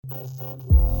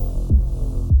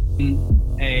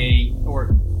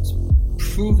Or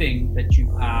proving that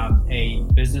you have a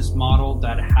business model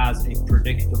that has a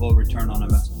predictable return on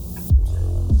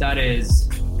investment. That is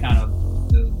kind of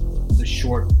the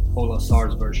short Ola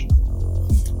SARS version.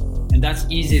 And that's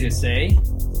easy to say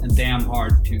and damn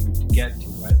hard to get to,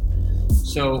 right?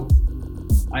 So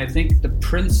I think the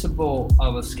principle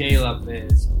of a scale up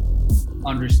is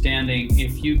understanding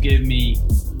if you give me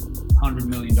 $100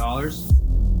 million,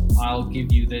 I'll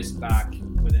give you this back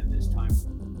within this time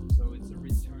frame. So it's a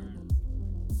return.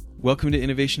 Welcome to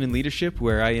Innovation and Leadership,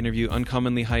 where I interview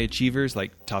uncommonly high achievers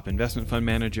like top investment fund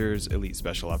managers, elite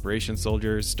special operations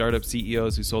soldiers, startup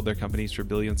CEOs who sold their companies for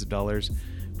billions of dollars,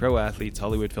 pro athletes,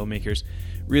 Hollywood filmmakers,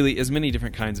 really as many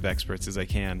different kinds of experts as I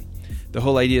can. The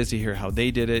whole idea is to hear how they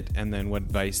did it and then what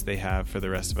advice they have for the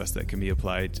rest of us that can be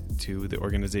applied to the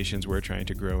organizations we're trying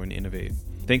to grow and innovate.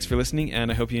 Thanks for listening,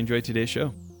 and I hope you enjoyed today's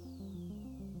show.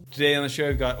 Today on the show,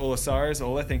 I've got Ola SARS.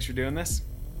 Ola, thanks for doing this.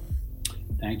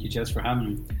 Thank you, Jess, for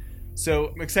having me. So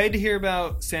I'm excited to hear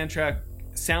about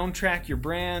Soundtrack, your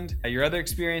brand, your other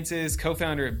experiences,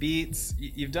 co-founder at Beats.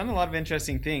 You've done a lot of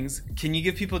interesting things. Can you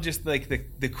give people just like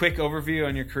the quick overview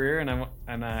on your career?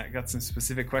 And I got some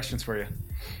specific questions for you.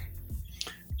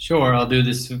 Sure, I'll do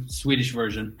this Swedish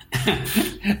version.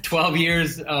 12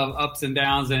 years of ups and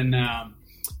downs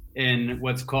in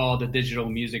what's called the digital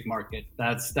music market.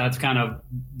 That's kind of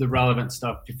the relevant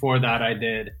stuff. Before that, I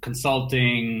did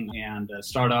consulting and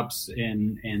startups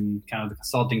in kind of the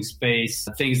consulting space,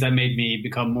 things that made me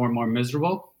become more and more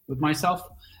miserable with myself,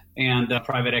 and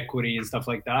private equity and stuff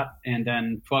like that. And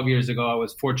then 12 years ago, I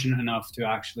was fortunate enough to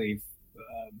actually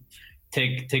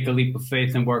take a leap of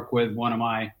faith and work with one of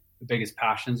my biggest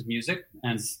passions, music.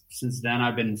 And since then,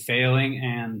 I've been failing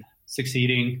and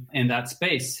succeeding in that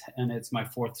space. And it's my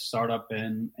fourth startup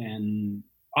and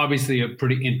obviously a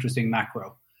pretty interesting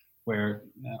macro where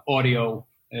audio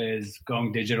is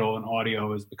going digital and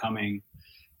audio is becoming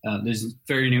this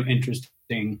very new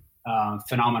interesting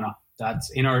phenomena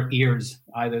that's in our ears,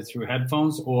 either through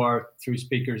headphones or through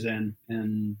speakers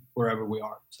in wherever we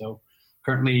are. So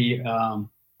currently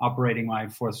operating my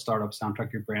fourth startup,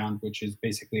 Soundtrack Your Brand, which is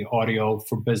basically audio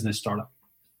for business startup.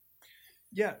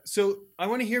 Yeah, so I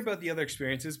want to hear about the other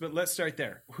experiences, but let's start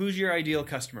there. Who's your ideal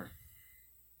customer?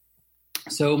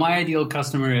 So my ideal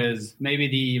customer is maybe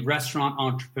the restaurant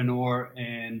entrepreneur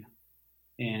in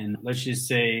let's just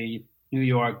say New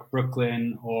York,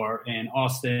 Brooklyn, or in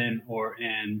Austin, or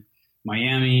in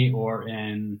Miami, or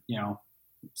in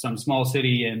some small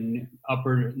city in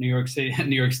upper New York City,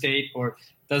 New York State, or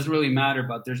doesn't really matter,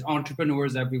 but there's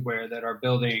entrepreneurs everywhere that are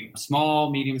building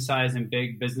small, medium-sized, and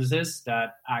big businesses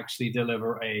that actually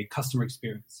deliver a customer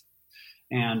experience.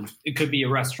 And it could be a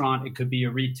restaurant, it could be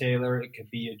a retailer, it could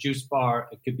be a juice bar,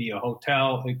 it could be a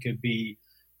hotel, it could be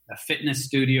a fitness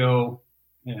studio,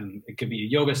 and it could be a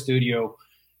yoga studio.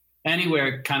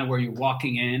 Anywhere kind of where you're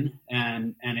walking in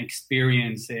and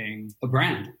experiencing a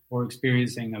brand or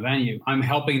experiencing a venue. I'm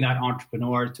helping that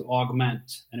entrepreneur to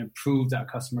augment and improve that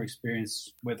customer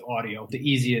experience with audio. The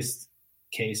easiest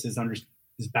case is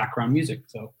background music.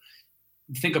 So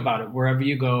think about it. Wherever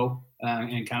you go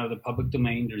in kind of the public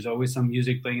domain, there's always some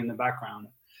music playing in the background.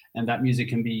 And that music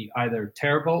can be either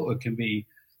terrible, it can be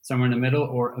somewhere in the middle,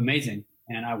 or amazing.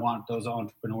 And I want those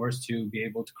entrepreneurs to be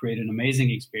able to create an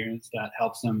amazing experience that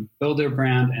helps them build their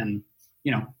brand and,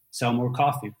 sell more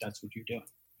coffee if that's what you're doing.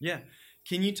 Yeah.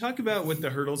 Can you talk about what the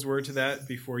hurdles were to that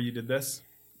before you did this?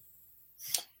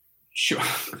 Sure.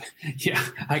 Yeah,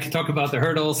 I can talk about the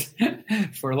hurdles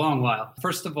for a long while.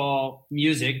 First of all,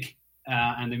 music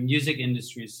and the music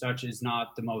industry as such is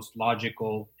not the most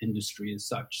logical industry as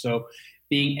such. So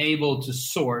being able to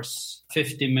source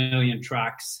 50 million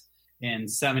tracks in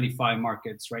 75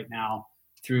 markets right now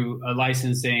through a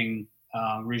licensing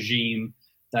regime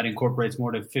that incorporates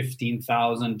more than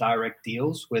 15,000 direct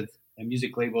deals with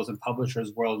music labels and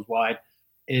publishers worldwide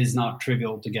is not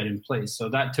trivial to get in place. So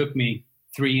that took me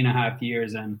 3.5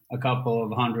 years and a couple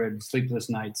of hundred sleepless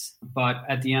nights. But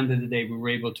at the end of the day, we were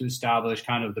able to establish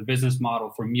kind of the business model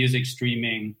for music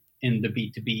streaming in the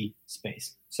B2B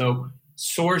space. So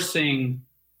sourcing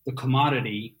the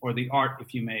commodity or the art,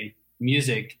 if you may,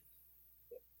 music,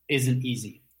 isn't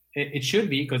easy. It should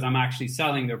be because I'm actually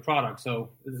selling their product. So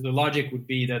the logic would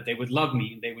be that they would love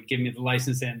me and they would give me the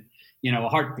license in, a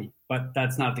heartbeat. But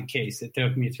that's not the case. It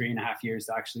took me 3.5 years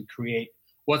to actually create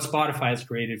what Spotify has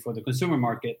created for the consumer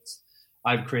markets.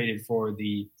 I've created for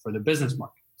the business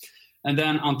market. And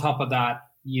then on top of that,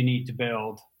 you need to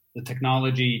build the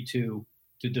technology to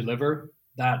deliver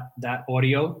that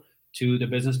audio to the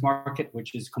business market,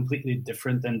 which is completely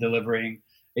different than delivering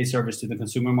a service to the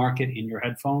consumer market in your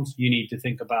headphones, you need to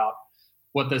think about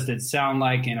what does it sound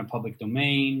like in a public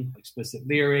domain, explicit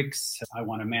lyrics. I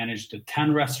want to manage the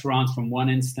 10 restaurants from one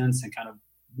instance and kind of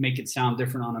make it sound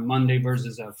different on a Monday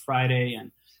versus a Friday.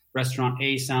 And restaurant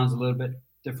A sounds a little bit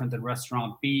different than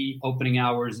restaurant B. Opening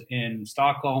hours in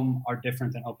Stockholm are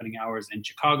different than opening hours in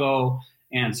Chicago,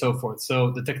 and so forth.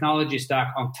 So the technology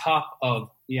stack on top of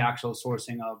the actual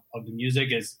sourcing of the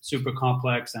music is super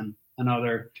complex and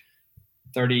another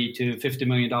 $30 to $50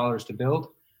 million to build.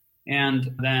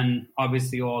 And then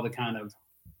obviously all the kind of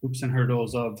hoops and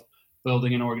hurdles of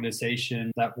building an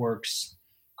organization that works,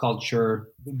 culture,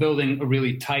 building a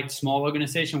really tight, small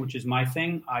organization, which is my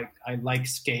thing. I like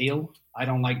scale. I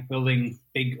don't like building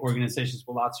big organizations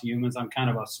with lots of humans. I'm kind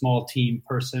of a small team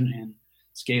person and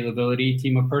scalability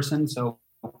team of person. So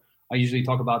I usually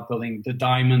talk about building the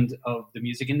diamond of the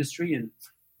music industry. And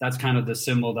that's kind of the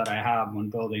symbol that I have when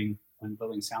building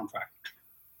Soundtrack.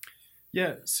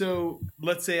 Yeah. So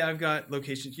let's say I've got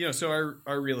locations, so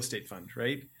our real estate fund,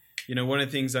 right? One of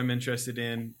the things I'm interested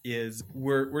in is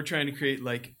we're trying to create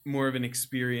like more of an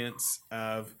experience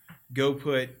of go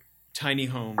put tiny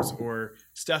homes or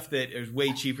stuff that is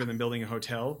way cheaper than building a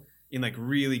hotel in like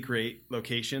really great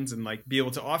locations, and like be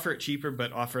able to offer it cheaper,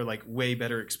 but offer like way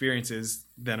better experiences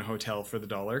than a hotel for the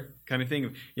dollar kind of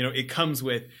thing. It comes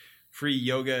with free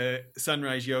yoga,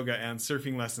 sunrise yoga and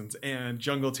surfing lessons and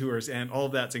jungle tours, and all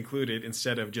of that's included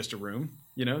instead of just a room,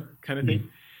 kind of thing. Mm-hmm.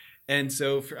 And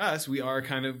so for us, we are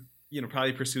kind of,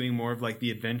 probably pursuing more of like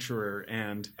the adventurer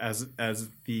and as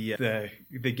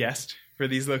the guest for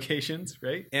these locations,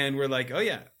 right? And we're like, oh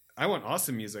yeah, I want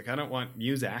awesome music. I don't want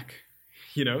Muzak,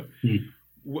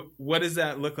 What does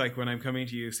that look like when I'm coming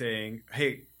to you saying,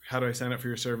 hey, how do I sign up for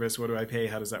your service? What do I pay?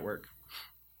 How does that work?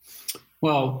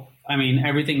 Well, I mean,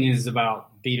 everything is about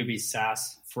B2B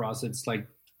SaaS for us. It's like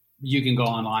you can go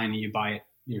online and you buy it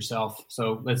yourself.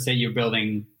 So let's say you're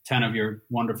building 10 of your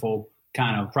wonderful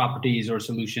kind of properties or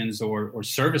solutions or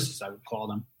services, I would call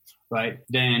them, right?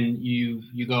 Then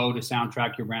you go to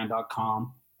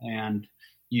soundtrackyourbrand.com and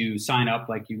you sign up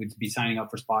like you would be signing up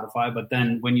for Spotify. But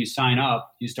then when you sign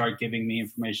up, you start giving me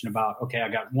information about, okay, I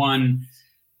got one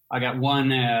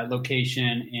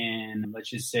location in, let's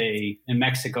just say, in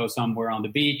Mexico somewhere on the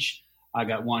beach. I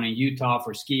got one in Utah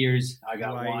for skiers. I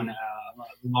got one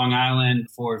Long Island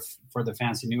for the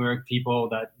fancy New York people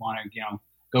that want to,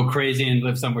 go crazy and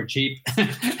live somewhere cheap.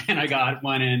 And I got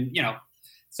one in,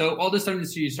 so all of a sudden,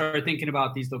 so you start thinking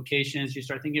about these locations, you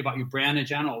start thinking about your brand in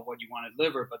general, what you want to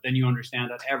deliver, but then you understand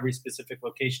that every specific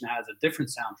location has a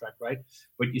different soundtrack, right?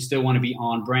 But you still want to be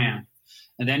on brand.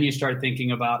 And then you start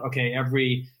thinking about, okay,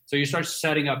 so you start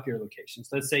setting up your locations.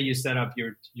 Let's say you set up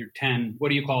your 10, what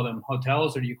do you call them?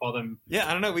 Hotels, or do you call them? Yeah,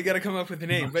 I don't know. We got to come up with a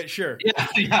name, but sure.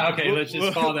 Yeah. Okay. Let's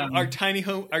just call them our tiny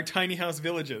house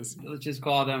villages. Let's just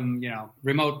call them,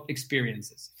 remote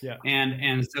experiences. Yeah.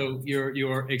 And so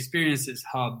your experiences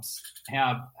hubs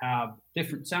have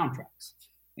different soundtracks,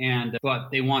 but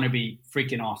they want to be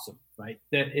freaking awesome, right?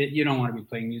 You don't want to be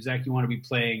playing music. You want to be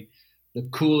playing the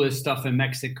coolest stuff in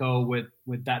Mexico with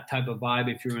that type of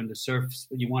vibe. If you're in the surf,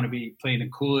 you want to be playing the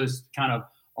coolest kind of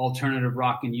alternative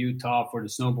rock in Utah for the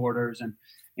snowboarders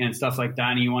and stuff like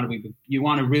that. And you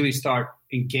want to really start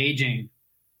engaging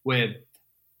with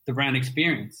the brand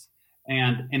experience.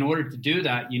 And in order to do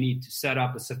that, you need to set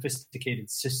up a sophisticated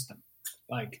system.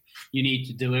 Like you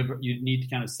need to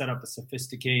kind of set up a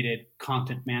sophisticated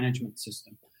content management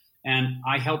system. And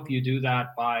I help you do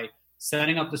that by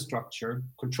setting up the structure,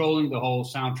 controlling the whole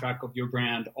soundtrack of your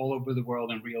brand all over the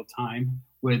world in real time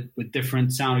with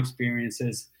different sound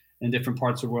experiences in different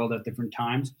parts of the world at different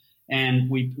times. And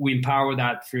we empower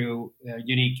that through a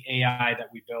unique AI that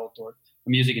we built, or a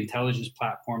music intelligence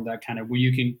platform that kind of where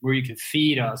you can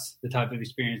feed us the type of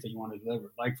experience that you want to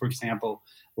deliver. Like, for example,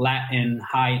 Latin,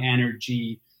 high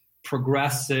energy,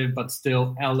 progressive, but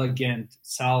still elegant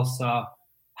salsa,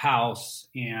 house,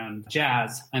 and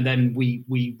jazz. And then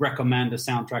we recommend a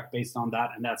soundtrack based on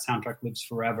that, and that soundtrack lives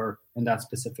forever in that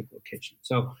specific location.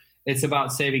 So it's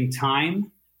about saving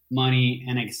time, money,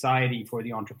 and anxiety for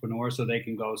the entrepreneur so they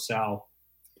can go sell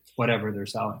whatever they're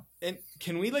selling. And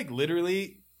can we like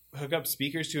literally hook up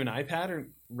speakers to an iPad or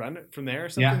run it from there or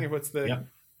something? Yeah. Or what's the... Yeah.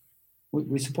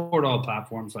 We support all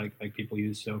platforms like people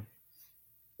use. So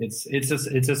it's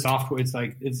a software.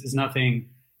 It's nothing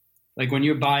like when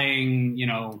you're buying,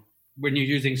 when you're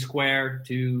using Square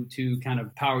to kind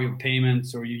of power your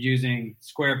payments, or you're using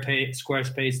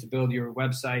Squarespace to build your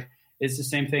website. It's the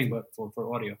same thing, but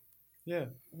for audio. Yeah.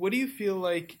 What do you feel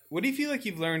like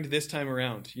you've learned this time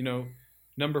around?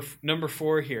 Number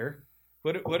 4 here.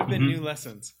 What have been new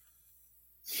lessons?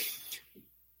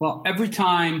 Well, every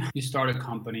time you start a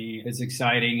company, it's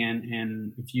exciting.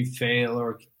 And if you fail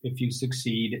or if you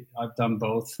succeed, I've done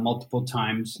both multiple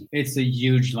times, it's a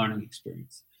huge learning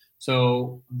experience.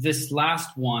 So this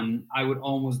last one, I would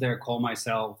almost dare call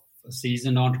myself a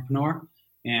seasoned entrepreneur,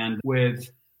 and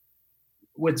with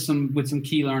some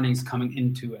key learnings coming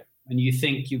into it. And you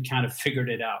think you kind of figured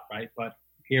it out, right? But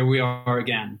here we are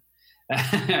again.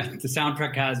 The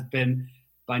Soundtrack has been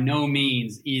by no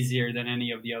means easier than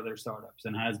any of the other startups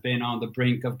and has been on the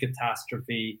brink of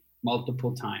catastrophe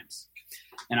multiple times.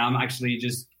 And I'm actually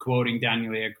just quoting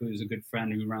Daniel Ek, who's a good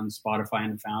friend who runs Spotify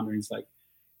and the founder. He's like,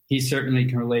 he certainly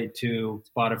can relate to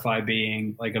Spotify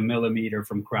being like a millimeter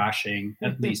from crashing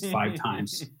at least 5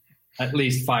 times. At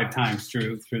least 5 times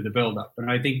through the buildup.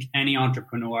 And I think any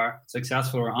entrepreneur,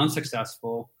 successful or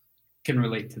unsuccessful, can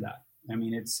relate to that. I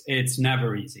mean, it's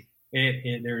never easy.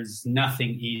 There's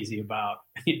nothing easy about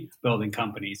building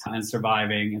companies and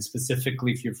surviving. And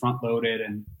specifically, if you're front loaded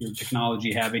and you're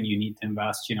technology heavy, you need to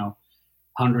invest,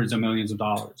 hundreds of millions of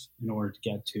dollars in order to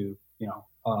get to,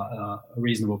 a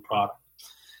reasonable product.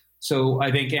 So I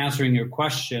think answering your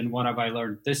question, what have I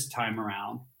learned this time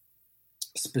around?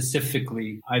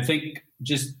 Specifically, I think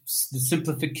just the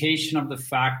simplification of the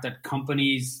fact that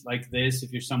companies like this,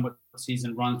 if you're somewhat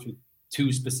seasoned, run through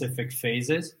 2 specific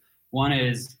phases. One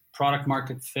is product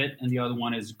market fit, and the other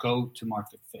one is go to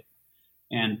market fit.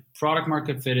 And product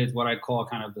market fit is what I call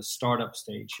kind of the startup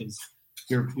stage. Is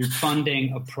you're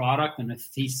funding a product and a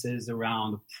thesis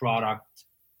around the product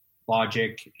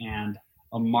logic and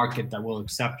a market that will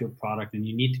accept your product, and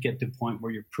you need to get to the point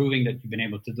where you're proving that you've been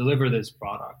able to deliver this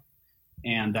product,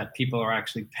 and that people are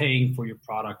actually paying for your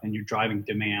product and you're driving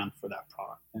demand for that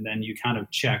product. And then you kind of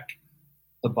check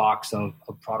the box of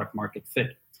product market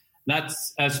fit.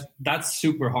 That's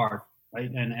super hard, right?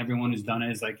 And everyone who's done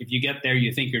it is like, if you get there,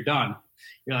 you think you're done.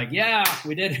 You're like, yeah,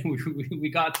 we did it. We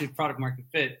got to product market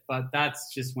fit, but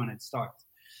that's just when it starts.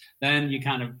 Then you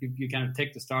kind of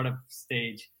take the startup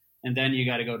stage, and then you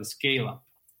got to go to scale up.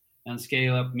 And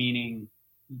scale up meaning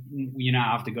you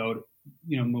now have to go to,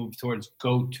 move towards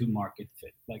go-to-market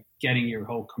fit, like getting your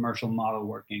whole commercial model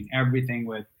working, everything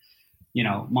with,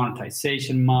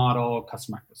 monetization model,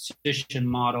 customer acquisition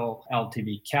model,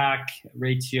 LTV CAC,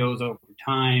 ratios over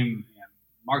time,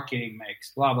 marketing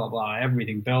mix, blah, blah, blah,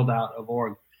 everything, build out of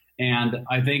org. And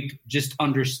I think just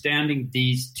understanding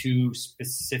these 2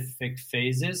 specific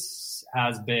phases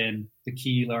has been the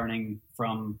key learning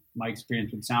from my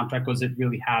experience with Soundtrack, because it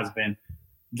really has been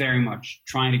very much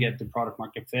trying to get to product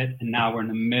market fit. And now we're in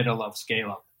the middle of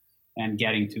scale up and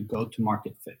getting to go to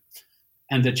market fit.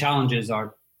 And the challenges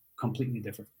are completely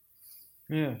different.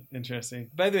 Yeah, interesting.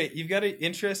 By the way, you've got an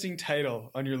interesting title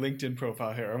on your LinkedIn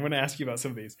profile here. I'm going to ask you about some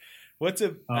of these. What's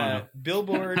a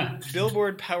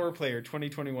Billboard Power Player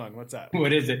 2021? What's that?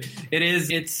 What is it?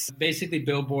 It's basically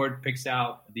Billboard picks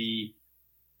out the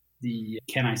the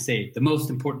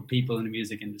most important people in the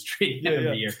music industry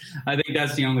every year. I think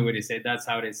that's the only way to say it. That's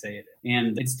how they say it.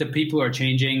 And it's the people who are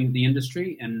changing the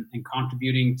industry and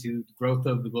contributing to the growth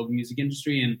of the global music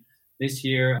industry. And this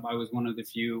year, I was one of the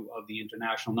few of the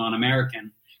international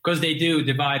non-American, because they do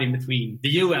divide in between the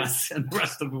U.S. and the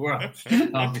rest of the world,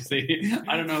 obviously.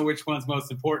 I don't know which one's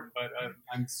most important, but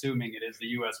I'm assuming it is the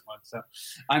U.S. one. So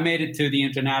I made it to the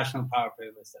international Power Play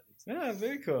list at least. Yeah,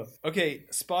 very cool. Okay,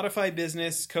 Spotify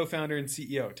Business co-founder and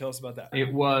CEO. Tell us about that.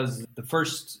 It was the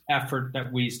first effort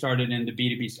that we started in the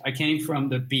B2B. I came from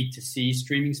the B2C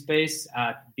streaming space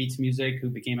at Beats Music,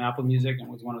 who became Apple Music and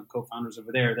was one of the co-founders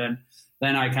over there.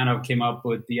 Then I kind of came up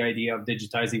with the idea of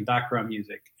digitizing background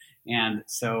music. And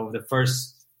so the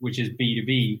first, which is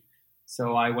B2B.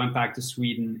 So I went back to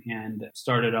Sweden and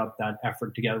started up that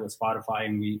effort together with Spotify.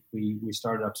 And we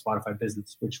started up Spotify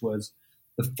Business, which was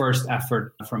the first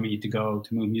effort for me to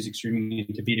move music streaming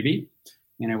into B2B.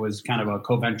 And it was kind of a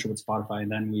co-venture with Spotify.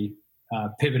 And then we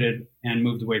pivoted and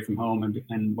moved away from home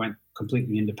and went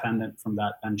completely independent from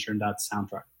that venture, and that's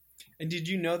Soundtrack. And did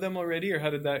you know them already, or how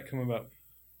did that come about?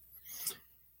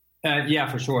 Yeah,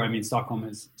 for sure. I mean, Stockholm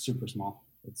is super small.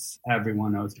 It's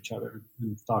everyone knows each other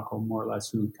in Stockholm, more or less,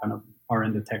 who kind of are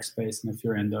in the tech space. And if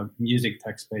you're in the music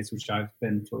tech space, which I've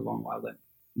been for a long while, then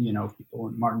people,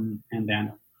 and Martin and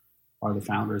Daniel are the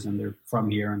founders, and they're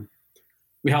from here. And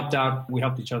we helped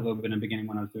each other a little bit in the beginning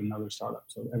when I was doing another startup.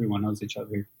 So everyone knows each other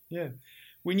here. Yeah.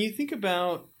 When you think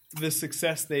about the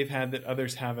success they've had that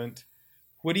others haven't,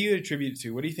 what do you attribute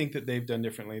to? What do you think that they've done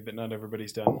differently that not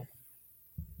everybody's done?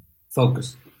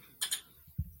 Focus.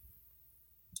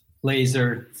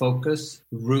 Laser focus,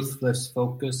 ruthless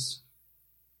focus,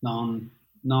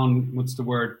 what's the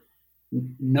word?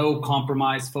 No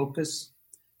compromise focus.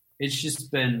 It's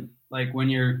just been like when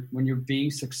you're being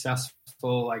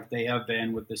successful, like they have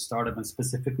been with this startup, and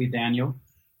specifically Daniel,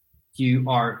 you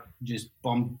are just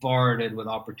bombarded with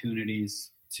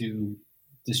opportunities to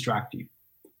distract you.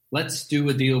 Let's do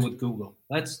a deal with Google.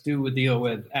 Let's do a deal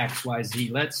with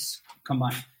XYZ. Let's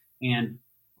combine. And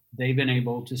they've been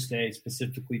able to stay,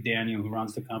 specifically Daniel, who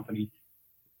runs the company.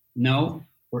 No,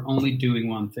 we're only doing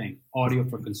one thing, audio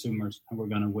for consumers, and we're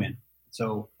going to win.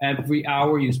 So every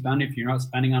hour you spend, if you're not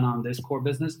spending on this core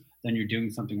business, then you're doing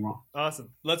something wrong. Awesome.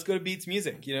 Let's go to Beats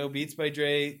Music. Beats by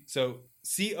Dre. So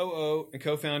COO and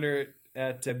co-founder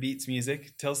at Beats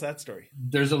Music. Tell us that story.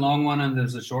 There's a long one and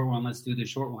there's a short one. Let's do the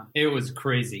short one. It was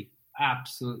crazy.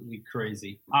 Absolutely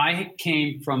crazy. I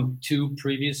came from 2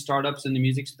 previous startups in the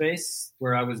music space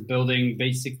where I was building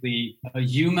basically a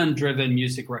human-driven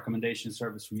music recommendation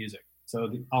service for music. So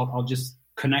I'll just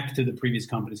connect to the previous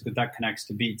companies because that connects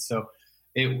to Beats. So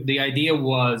the idea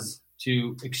was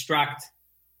to extract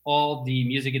all the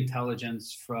music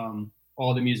intelligence from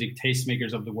all the music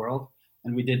tastemakers of the world.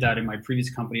 And we did that in my previous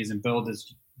companies and build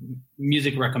this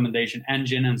music recommendation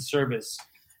engine and service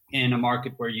in a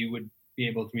market where you would be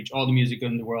able to reach all the music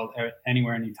in the world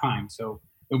anywhere, anytime. So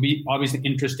it would be obviously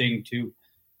interesting to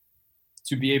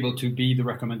be able to be the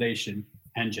recommendation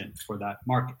engine for that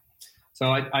market.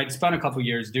 So I'd spent a couple of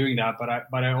years doing that,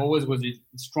 but I always was a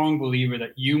strong believer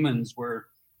that humans were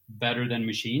better than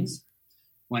machines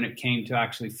when it came to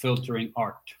actually filtering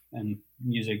art and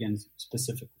music in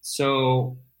specific.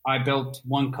 So I built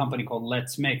one company called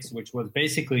Let's Mix, which was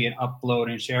basically an upload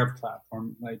and share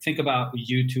platform. Like, think about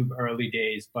YouTube early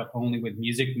days, but only with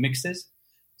music mixes.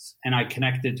 And I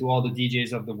connected to all the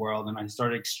DJs of the world, and I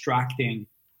started extracting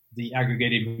the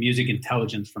aggregated music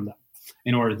intelligence from them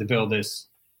in order to build this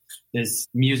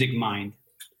music mind.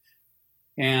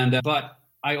 And but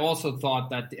I also thought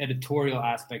that the editorial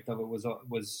aspect of it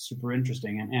was super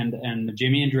interesting. And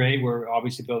Jimmy and Dre were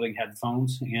obviously building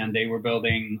headphones, and they were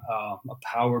building a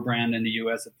power brand in the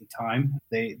US at the time.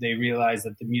 They realized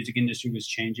that the music industry was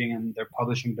changing and their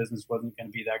publishing business wasn't going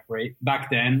to be that great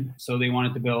back then. So they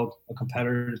wanted to build a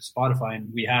competitor to Spotify.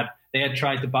 And they had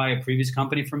tried to buy a previous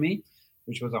company from me,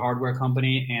 which was a hardware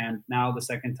company. And now the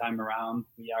second time around,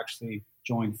 we actually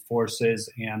joined forces,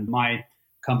 and my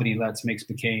company, Let's Mix,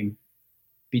 became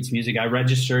Beats Music. I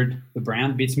registered the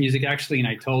brand Beats Music actually, and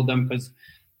I told them because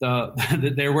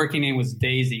their working name was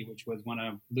Daisy, which was one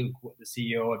of Luke, the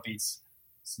CEO of Beats'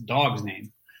 dog's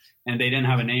name, and they didn't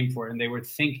have a name for it. And they were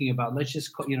thinking about let's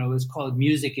call it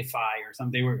Musicify or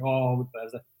something. They were all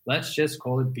let's just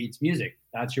call it Beats Music.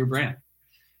 That's your brand.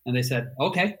 And they said,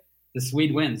 okay, the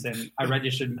Swede wins. And I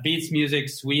registered Beats Music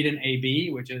Sweden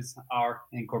AB, which is our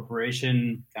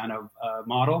incorporation kind of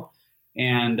model.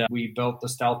 And we built the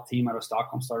stealth team out of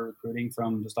Stockholm, started recruiting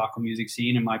from the Stockholm music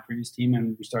scene in my previous team,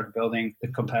 and we started building the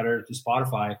competitor to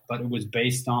Spotify. But it was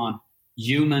based on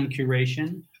human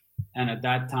curation. And at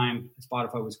that time,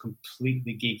 Spotify was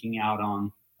completely geeking out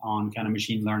on kind of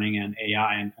machine learning and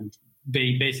AI and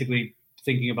basically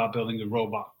thinking about building a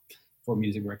robot for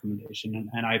music recommendation.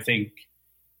 And I think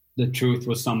the truth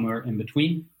was somewhere in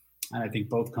between. And I think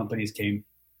both companies came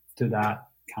to that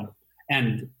kind of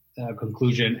end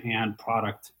conclusion and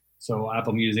product. So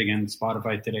Apple Music and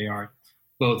Spotify today are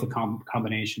both a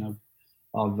combination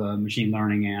of machine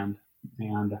learning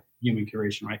and human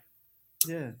curation, right?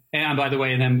 Yeah. And by the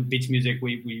way, then Beats Music,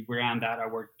 we ran that. I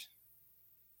worked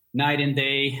night and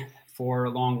day for a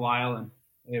long while, and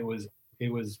it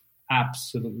was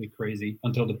absolutely crazy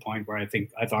until the point where I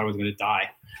thought I was going to die.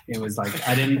 It was like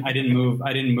I didn't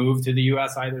move to the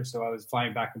US either, so I was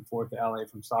flying back and forth to LA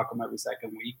from Stockholm every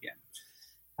second week and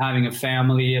having a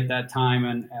family at that time,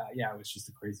 and it was just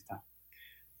a crazy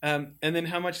time. And then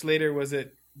how much later was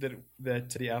it that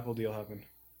the Apple deal happened?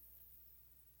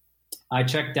 I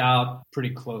checked out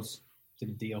pretty close to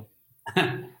the deal,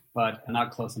 but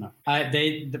not close enough.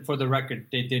 For the record,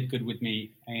 they did good with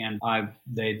me, and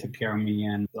they took care of me,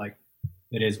 and like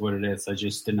it is what it is. I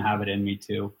just didn't have it in me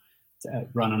to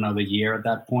run another year at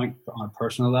that point on a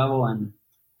personal level, and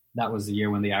that was the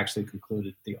year when they actually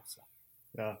concluded the deal. So.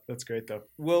 Yeah, that's great though.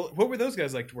 Well, what were those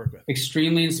guys like to work with?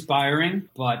 Extremely inspiring,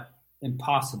 but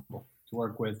impossible to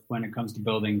work with when it comes to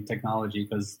building technology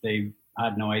because they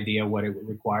had no idea what it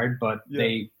required, but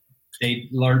they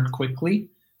learned quickly,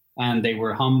 and they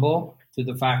were humble to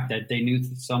the fact that they knew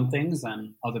some things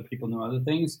and other people knew other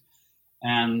things.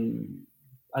 And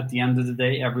at the end of the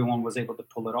day, everyone was able to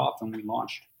pull it off, and we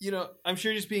launched. I'm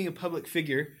sure just being a public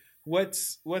figure,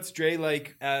 what's Dre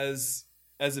like as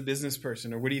a business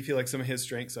person, or what do you feel like some of his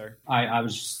strengths are? I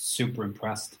was super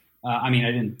impressed. I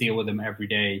didn't deal with him every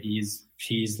day.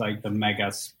 He's like the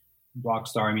mega rock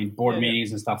star. Board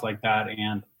meetings and stuff like that.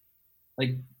 And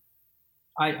like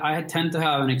I tend to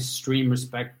have an extreme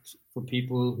respect for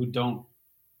people who don't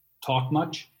talk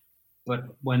much, but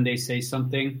when they say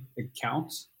something, it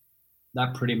counts.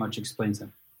 That pretty much explains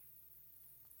them.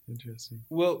 Interesting.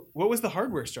 Well, what was the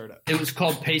hardware startup? It was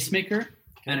called Pacemaker,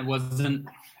 and it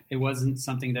wasn't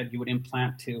something that you would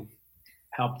implant to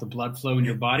help the blood flow in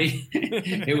your body.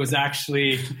 It was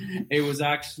actually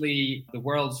the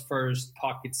world's first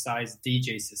pocket-sized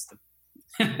DJ system.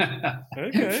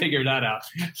 Okay. Figure that out.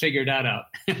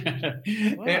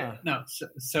 Wow. No.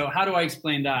 So how do I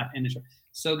explain that in the show?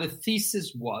 So the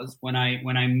thesis was when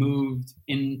I moved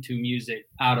into music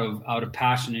out of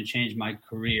passion and changed my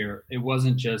career, it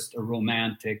wasn't just a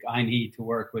romantic, I need to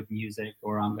work with music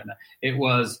it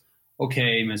was,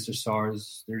 okay, Mr.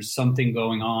 SARS, there's something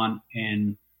going on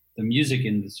in the music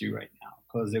industry right now,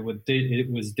 because it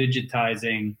was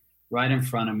digitizing right in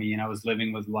front of me, and I was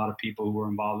living with a lot of people who were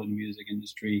involved in the music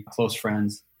industry, close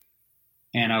friends.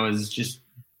 And I was just,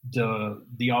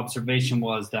 the observation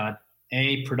was that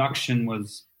A, production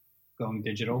was going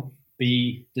digital,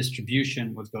 B,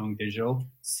 distribution was going digital,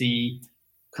 C,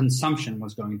 consumption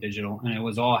was going digital, and it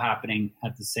was all happening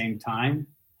at the same time.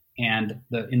 And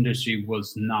the industry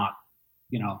was not,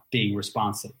 being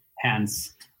responsive.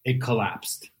 Hence, it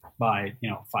collapsed by,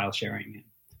 file sharing.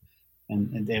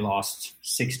 And they lost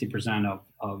 60%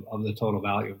 of the total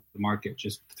value of the market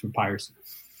just through piracy.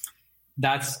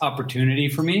 That's opportunity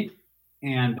for me.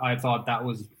 And I thought that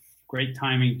was great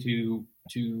timing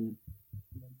to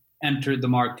enter the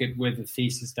market with the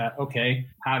thesis that, okay,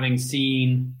 having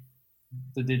seen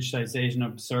the digitization,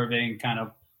 observing kind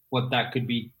of what that could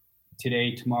be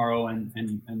today, tomorrow, and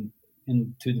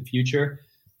into the future,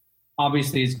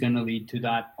 obviously it's going to lead to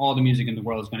that all the music in the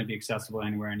world is going to be accessible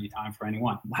anywhere, anytime, for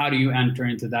anyone. How do you enter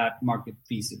into that market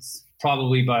thesis?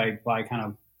 Probably by kind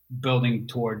of building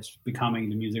towards becoming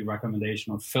the music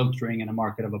recommendation, or filtering in a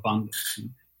market of abundance, and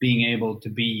being able to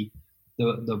be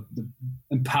the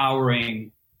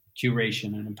empowering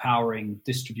curation and empowering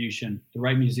distribution, the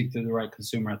right music to the right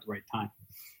consumer at the right time.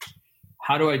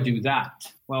 How do I do that?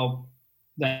 Well,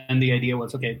 then the idea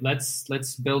was, okay,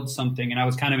 let's build something. And I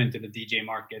was kind of into the DJ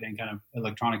market and kind of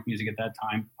electronic music at that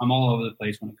time. I'm all over the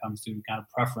place when it comes to kind of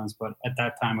preference, but at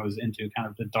that time I was into kind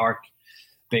of the dark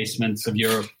basements of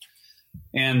Europe.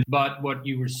 But what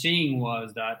you were seeing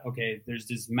was that, okay, there's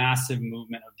this massive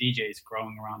movement of DJs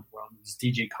growing around the world, this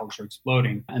DJ culture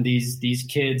exploding. And these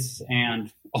kids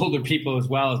and older people as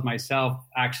well as myself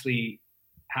actually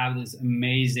have this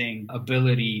amazing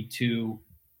ability to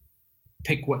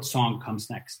pick what song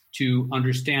comes next, to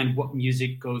understand what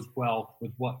music goes well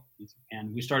with what music.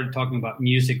 And we started talking about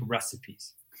music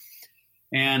recipes.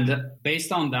 And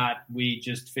based on that, we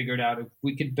just figured out if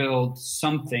we could build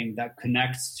something that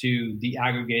connects to the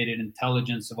aggregated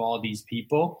intelligence of all these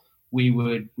people, we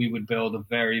would build a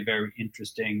very, very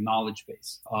interesting knowledge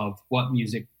base of what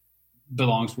music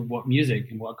belongs with what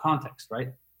music in what context,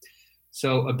 right?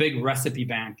 So a big recipe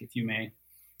bank, if you may.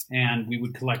 And we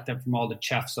would collect that from all the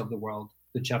chefs of the world,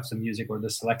 the chefs of music, or the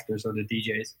selectors, or the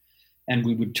DJs. And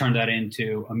we would turn that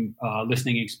into a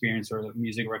listening experience or a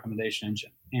music recommendation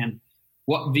engine. And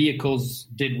what vehicles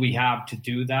did we have to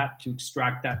do that, to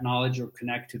extract that knowledge or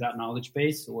connect to that knowledge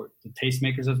base, or the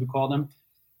tastemakers, as we call them?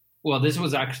 Well, this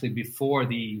was actually before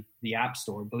the App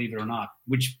Store, believe it or not,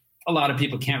 which a lot of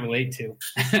people can't relate to.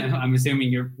 I'm assuming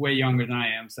you're way younger than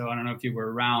I am, so I don't know if you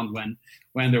were around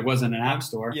when there wasn't an App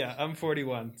Store. Yeah, I'm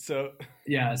 41, so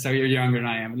yeah, so you're younger than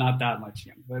I am, not that much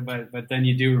younger, but then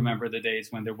you do remember the days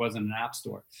when there wasn't an App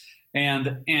Store,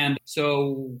 and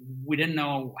so we didn't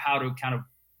know how to kind of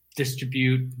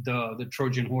distribute the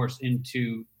Trojan horse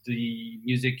into the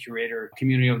music curator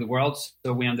community of the world.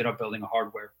 So we ended up building a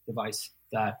hardware device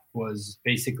that was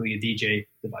basically a DJ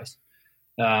device.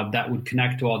 That would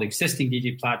connect to all the existing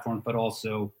DJ platforms, but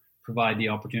also provide the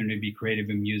opportunity to be creative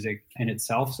in music in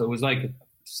itself. So it was like the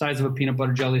size of a peanut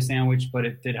butter jelly sandwich, but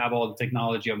it did have all the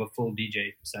technology of a full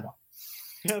DJ setup.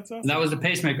 Yeah, that's awesome. And that was the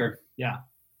Pacemaker. Yeah.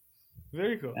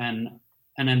 Very cool. And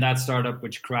then that startup,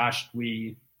 which crashed,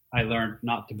 I learned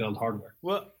not to build hardware.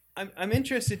 Well, I'm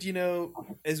interested,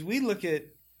 as we look at,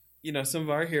 some of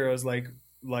our heroes like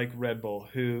Red Bull,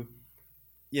 who,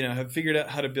 have figured out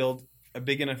how to build a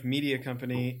big enough media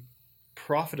company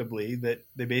profitably that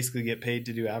they basically get paid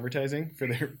to do advertising for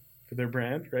their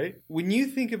brand, right? When you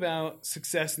think about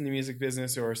success in the music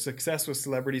business or success with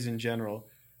celebrities in general,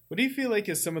 what do you feel like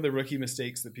is some of the rookie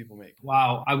mistakes that people make?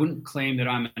 Wow, I wouldn't claim that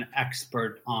I'm an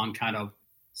expert on kind of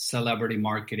celebrity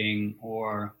marketing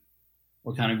or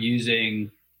kind of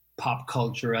using pop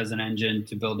culture as an engine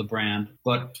to build a brand.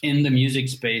 But in the music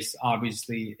space,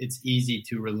 obviously, it's easy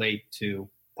to relate to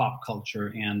pop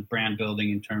culture and brand building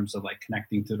in terms of like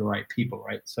connecting to the right people,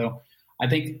 right? So I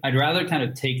think I'd rather kind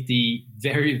of take the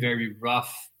very, very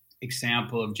rough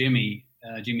example of Jimmy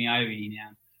Iovine,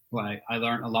 who I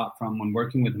learned a lot from when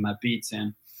working with him at Beats,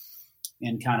 and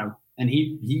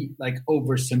he like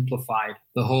oversimplified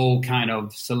the whole kind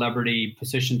of celebrity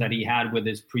position that he had with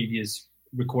his previous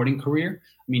recording career.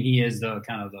 I mean, he is the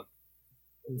kind of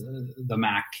the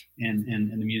Mac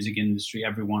in the music industry.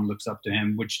 Everyone looks up to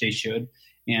him, which they should.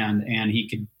 And he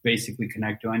could basically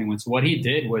connect to anyone. So what he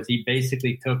did was he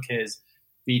basically took his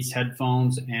Beats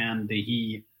headphones and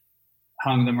he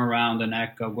hung them around the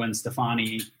neck of Gwen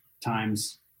Stefani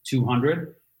times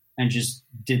 200 and just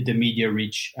did the media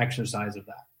reach exercise of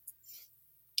that.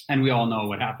 And we all know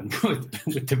what happened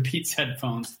with the Beats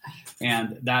headphones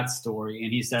and that story.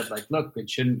 And he said, like, look,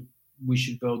 we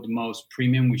should build the most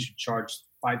premium. We should charge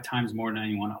 5 times more than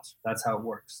anyone else. That's how it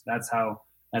works. That's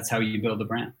how you build a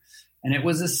brand. And it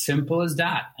was as simple as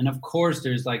that. And of course,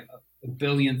 there's like a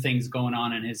billion things going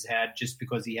on in his head just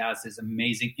because he has this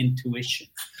amazing intuition.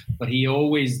 But he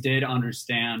always did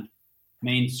understand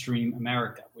mainstream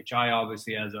America, which I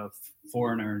obviously, as a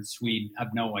foreigner in Sweden,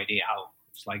 have no idea how it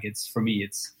works. Like, it's, for me,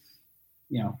 it's,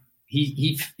 you know,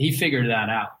 he figured that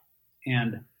out.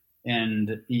 And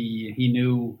he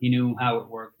knew how it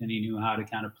worked, and he knew how to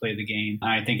kind of play the game.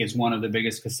 I think it's one of the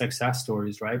biggest success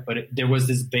stories, right? But there was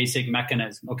this basic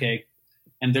mechanism. Okay.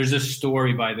 And there's a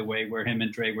story, by the way, where him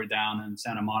and Dre were down in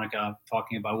Santa Monica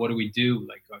talking about what do we do?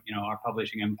 Like, you know, our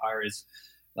publishing empire is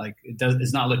like,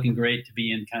 it's not looking great to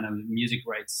be in kind of the music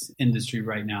rights industry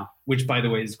right now, which, by the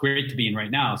way, is great to be in right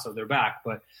now. So they're back.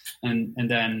 But, and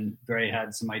then Dre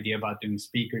had some idea about doing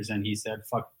speakers, and he said,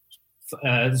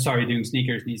 doing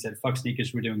sneakers. And he said, fuck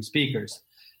sneakers, we're doing speakers.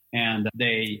 And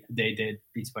they did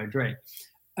Beats by Dre.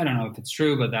 I don't know if it's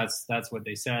true, but that's what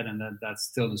they said. And that's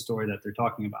still the story that they're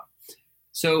talking about.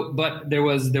 So, but there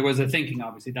was a thinking,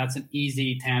 obviously, that's an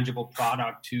easy, tangible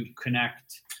product to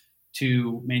connect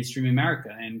to mainstream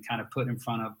America and kind of put in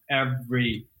front of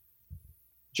every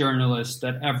journalist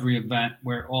at every event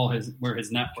where his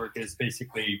network is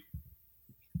basically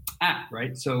at,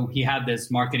 right? So he had this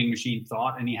marketing machine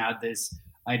thought, and he had this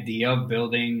idea of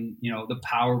building, you know, the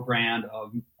power brand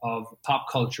of pop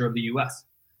culture of the US,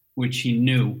 which he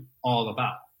knew all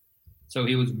about. So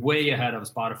he was way ahead of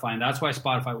Spotify, and that's why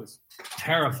Spotify was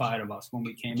terrified of us when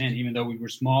we came in, even though we were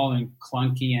small and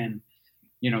clunky and,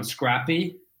 you know,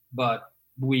 scrappy. But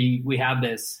we had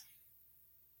this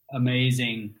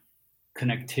amazing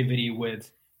connectivity with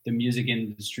the music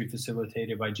industry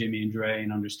facilitated by Jimmy and Dre,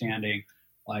 and understanding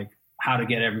like how to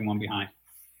get everyone behind.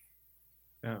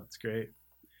 Oh, that's great.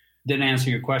 Didn't answer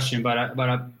your question, but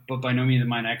by no means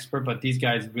am I an expert. But these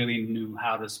guys really knew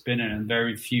how to spin it, and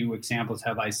very few examples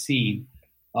have I seen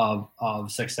of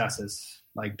successes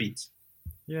like Beats.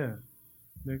 Yeah,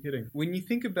 no kidding. When you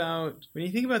think about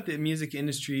the music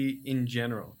industry in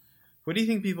general, what do you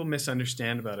think people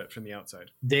misunderstand about it from the outside?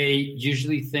 They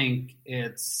usually think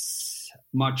it's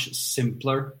much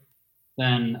simpler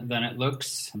than it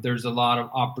looks. There's a lot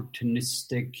of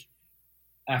opportunistic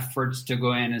efforts to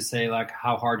go in and say, like,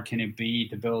 how hard can it be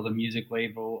to build a music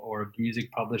label or a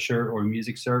music publisher or a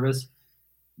music service?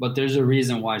 But there's a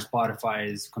reason why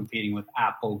Spotify is competing with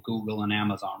Apple, Google, and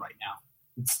Amazon right now.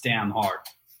 It's damn hard,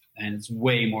 and it's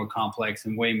way more complex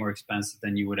and way more expensive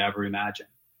than you would ever imagine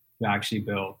to actually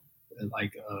build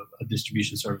like a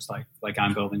distribution service like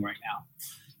I'm building right now,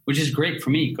 which is great for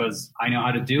me because I know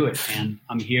how to do it. And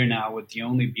I'm here now with the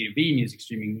only B2B music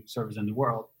streaming service in the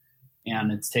world.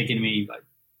 And it's taken me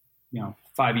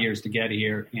 5 years to get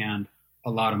here and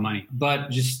a lot of money. But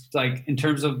just like in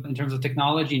terms of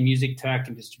technology and music tech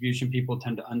and distribution, people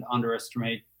tend to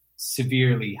underestimate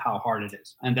severely how hard it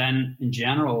is. And then in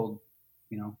general,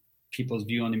 people's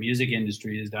view on the music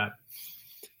industry is that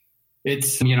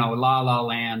it's, la la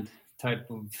land type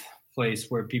of place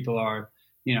where people are,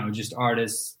 just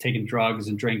artists taking drugs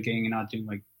and drinking and not doing,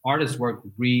 like, artists work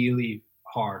really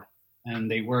hard,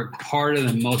 and they work harder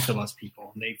than most of us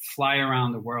people. They fly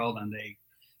around the world, and they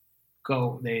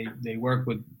work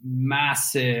with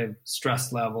massive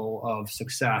stress level of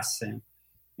success,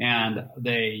 and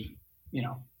they,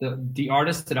 the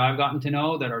artists that I've gotten to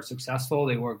know that are successful,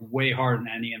 they work way harder than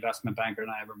any investment banker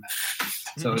that I ever met.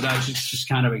 So that just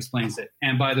kind of explains it.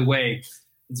 And by the way,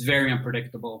 it's very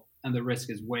unpredictable, and the risk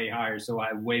is way higher. So I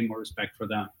have way more respect for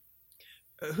them.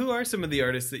 Who are some of the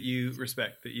artists that you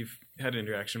respect, that you've had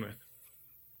interaction with?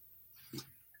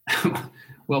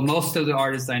 Well, most of the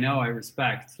artists I know I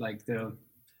respect, like the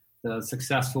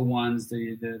successful ones,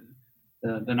 the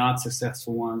the not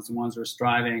successful ones, the ones who are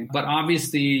striving. But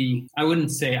obviously, I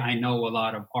wouldn't say I know a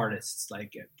lot of artists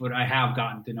like it, but I have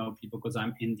gotten to know people because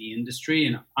I'm in the industry,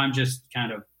 and I'm just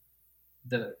kind of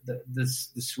the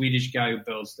Swedish guy who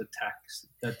builds the techs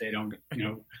that they don't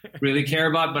really care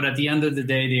about. But at the end of the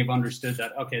day, they've understood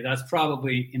that, okay, that's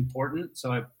probably important,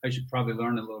 so I should probably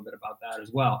learn a little bit about that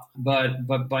as well. But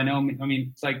by no means, I mean,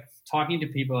 it's like talking to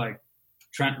people like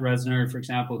Trent Reznor, for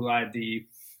example, who I had the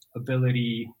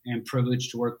ability and privilege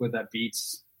to work with at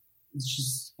Beats. It's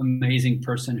just an amazing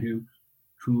person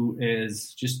who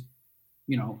is just,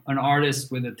 an artist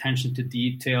with attention to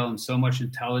detail and so much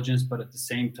intelligence, but at the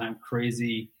same time,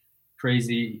 crazy,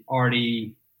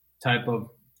 arty type of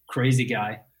crazy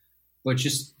guy, but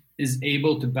just is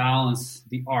able to balance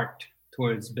the art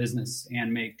towards business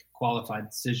and make qualified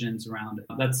decisions around it.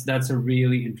 That's a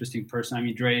really interesting person. I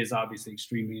mean, Dre is obviously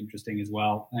extremely interesting as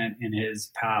well, and in his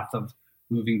path of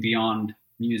moving beyond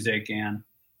music and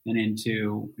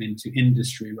into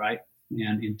industry, right?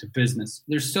 And into business.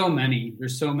 There's so many,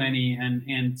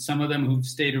 and some of them who've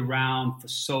stayed around for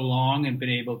so long and been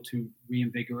able to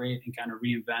reinvigorate and kind of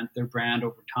reinvent their brand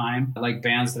over time, like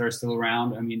bands that are still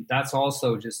around. I mean, that's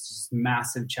also just this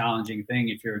massive challenging thing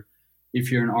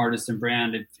if you're an artist and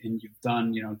brand and you've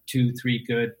done 2-3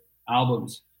 good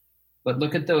albums. But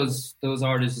look at those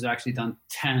artists who've actually done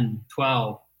 10,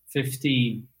 12,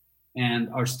 15 and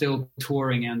are still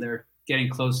touring, and they're getting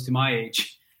close to my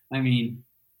age. I mean,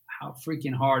 how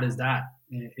freaking hard is that?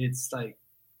 It's like,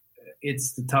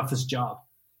 it's the toughest job.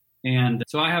 And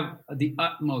so I have the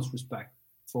utmost respect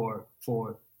for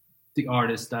the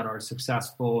artists that are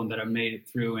successful and that have made it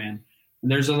through. And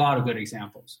there's a lot of good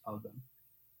examples of them.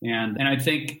 And I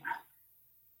think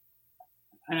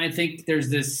there's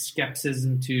this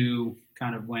skepticism to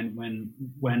kind of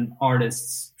when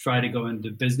artists try to go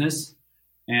into business,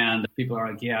 and people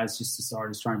are like, yeah, it's just this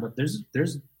artist trying, but there's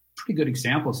pretty good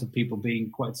examples of people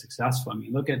being quite successful. I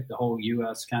mean, look at the whole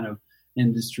U.S. kind of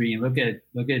industry, and look at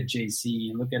Jay-Z,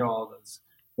 and look at all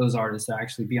those artists,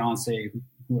 actually Beyonce,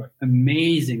 who are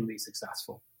amazingly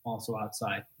successful also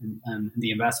outside, and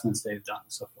the investments they've done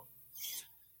and so forth.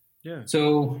 Yeah.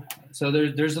 So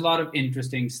there's a lot of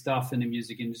interesting stuff in the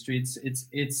music industry.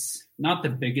 It's not the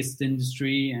biggest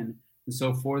industry and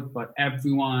so forth, but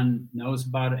everyone knows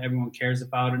about it, everyone cares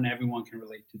about it, and everyone can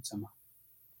relate to it somehow.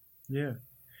 Yeah.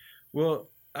 Well,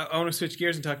 I want to switch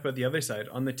gears and talk about the other side,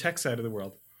 on the tech side of the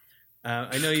world.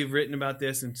 I know you've written about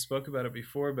this and spoke about it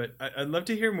before, but I'd love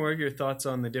to hear more of your thoughts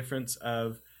on the difference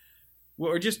of,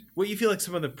 or just what you feel like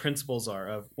some of the principles are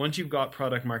of once you've got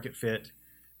product market fit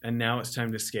and now it's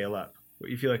time to scale up. What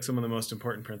you feel like some of the most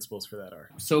important principles for that are.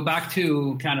 So back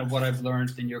to kind of what I've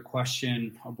learned in your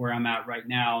question of where I'm at right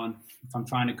now, and if I'm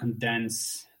trying to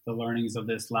condense the learnings of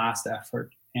this last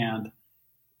effort, and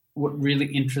what really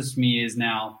interests me is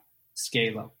now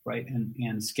scale up, right?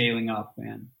 And scaling up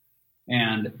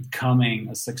and becoming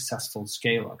a successful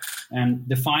scale up, and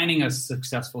defining a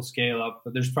successful scale up.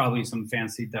 But there's probably some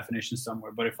fancy definition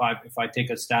somewhere. But if I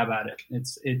take a stab at it,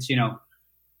 it's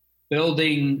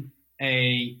building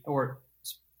or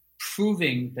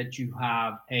proving that you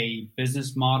have a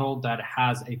business model that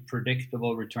has a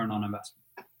predictable return on investment.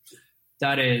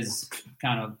 That is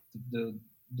kind of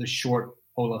the short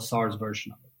Ola SARS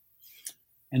version of it.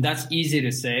 And that's easy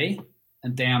to say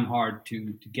and damn hard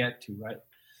to get to, right?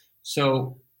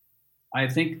 So I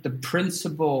think the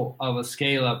principle of a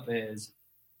scale up is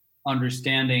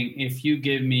understanding, if you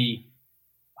give me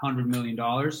 $100 million,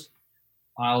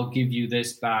 I'll give you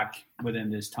this back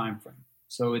within this time frame.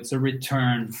 So it's a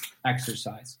return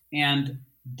exercise. And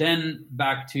then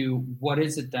back to, what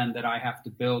is it then that I have to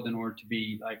build in order to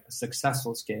be like a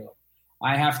successful scale up?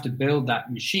 I have to build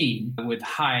that machine with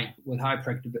high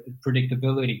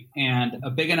predictability and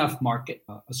a big enough market,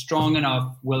 a strong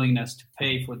enough willingness to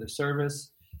pay for the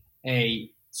service, a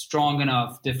strong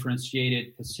enough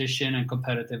differentiated position and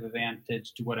competitive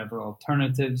advantage to whatever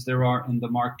alternatives there are in the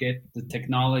market, the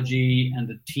technology and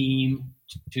the team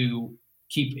to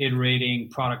keep iterating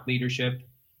product leadership,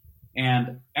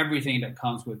 and everything that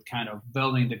comes with kind of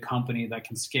building the company that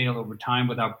can scale over time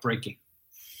without breaking.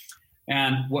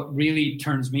 And what really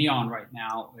turns me on right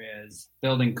now is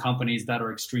building companies that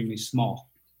are extremely small.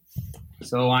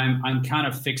 So I'm kind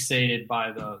of fixated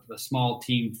by the small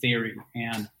team theory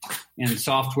and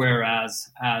software as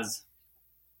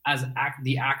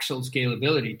the actual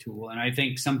scalability tool. And I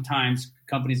think sometimes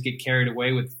companies get carried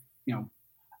away with,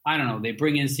 I don't know, they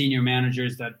bring in senior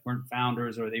managers that weren't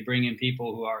founders, or they bring in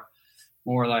people who are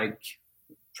more like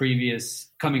previous,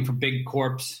 coming from big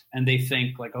corps, and they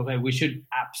think like, okay, we should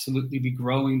absolutely be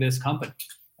growing this company.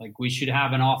 Like, we should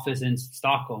have an office in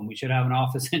Stockholm. We should have an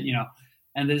office in,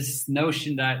 and this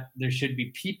notion that there should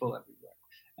be people everywhere.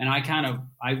 And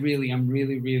I'm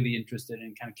really, really interested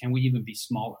in kind of, can we even be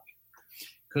smaller?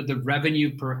 Could the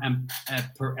revenue per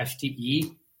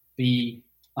FTE be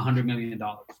 $100 million?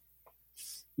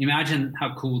 Imagine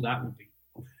how cool that would be.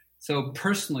 So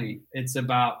personally, it's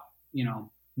about,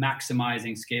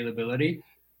 maximizing scalability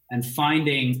and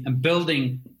finding and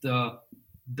building the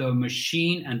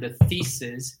machine and the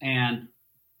thesis and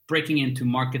breaking into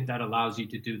market that allows you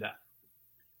to do that.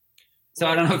 So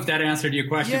I don't know if that answered your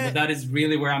question, but that is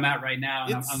really where I'm at right now.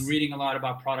 And I'm reading a lot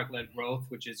about product-led growth,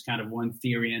 which is kind of one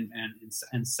theory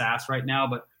and SaaS right now,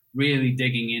 but really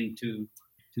digging into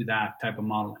that type of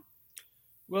modeling.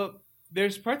 Well,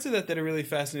 there's parts of that are really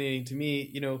fascinating to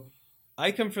me.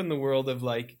 I come from the world of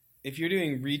like, if you're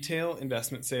doing retail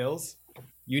investment sales,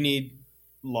 you need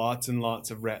lots and lots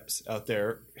of reps out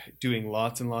there doing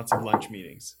lots and lots of lunch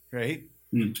meetings, right?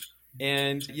 Mm.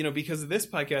 And, because of this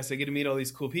podcast, I get to meet all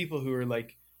these cool people who are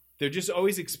like, they're just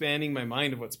always expanding my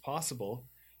mind of what's possible.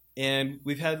 And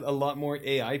we've had a lot more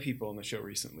AI people on the show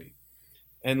recently.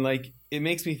 And like, it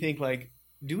makes me think like,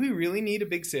 do we really need a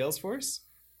big sales force?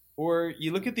 Or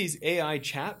you look at these AI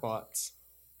chatbots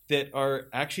that are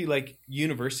actually like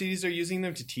universities are using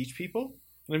them to teach people.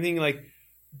 And I'm thinking like,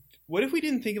 what if we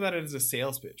didn't think about it as a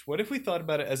sales pitch? What if we thought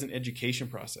about it as an education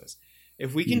process?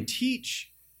 If we can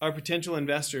teach our potential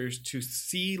investors to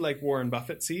see like Warren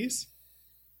Buffett sees,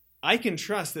 I can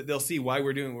trust that they'll see why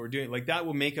we're doing what we're doing. Like that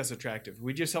will make us attractive.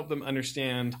 We just help them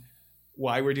understand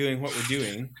why we're doing what we're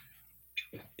doing.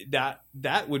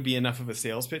 That would be enough of a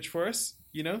sales pitch for us,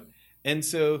 And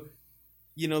so,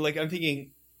 like I'm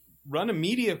thinking, run a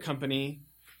media company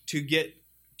to get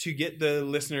the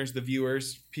listeners, the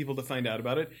viewers, people to find out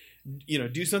about it.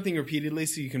 Do something repeatedly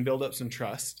so you can build up some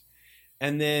trust.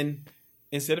 And then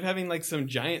instead of having like some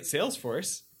giant sales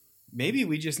force, maybe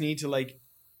we just need to like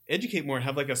educate more and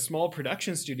have like a small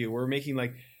production studio where we're making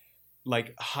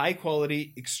like high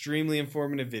quality, extremely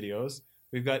informative videos.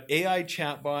 We've got AI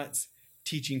chatbots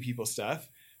teaching people stuff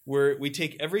where we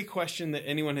take every question that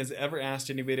anyone has ever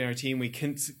asked anybody on our team. We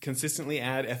can consistently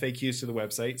add FAQs to the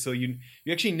website. So you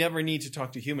actually never need to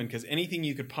talk to a human because anything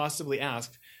you could possibly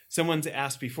ask, someone's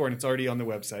asked before and it's already on the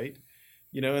website,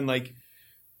 and like,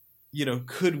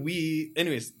 could we,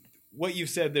 anyways, what you've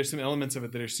said, there's some elements of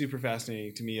it that are super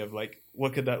fascinating to me of like,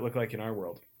 what could that look like in our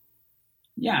world?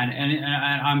 Yeah. And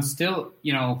I'm still,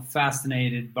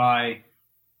 fascinated by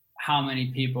how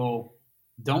many people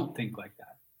don't think like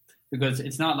that, because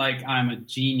it's not like I'm a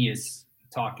genius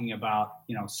talking about,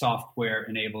 software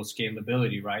enabled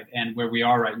scalability, right? And where we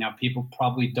are right now, people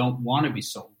probably don't want to be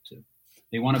sold to.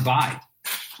 They want to buy.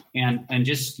 And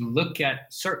just look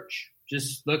at search.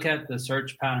 Just look at the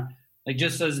search pattern. Like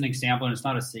just as an example, and it's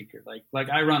not a secret, like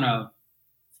I run a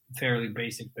fairly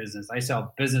basic business. I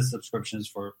sell business subscriptions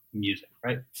for music,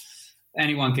 right?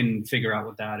 Anyone can figure out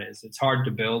what that is. It's hard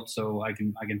to build, so I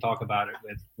can talk about it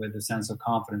with a sense of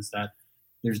confidence that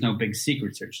there's no big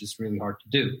secrets here. It's just really hard to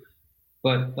do.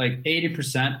 But like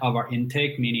 80% of our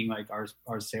intake, meaning like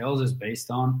our sales, is based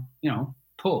on,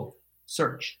 pull,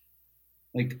 search.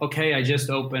 Like, okay, I just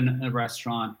opened a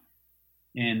restaurant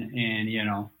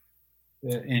in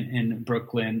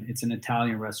Brooklyn. It's an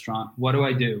Italian restaurant. What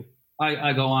do?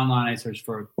 I go online. I search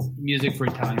for music for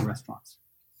Italian restaurants,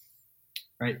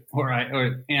 right? Or I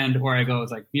go,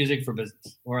 it's like music for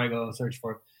business. Or I go search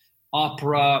for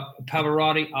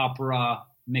Pavarotti opera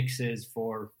mixes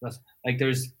for like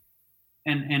there's,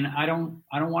 and I don't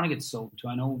want to get sold to.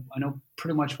 I know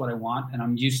pretty much what I want, and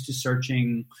I'm used to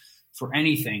searching for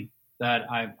anything that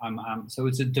I'm. So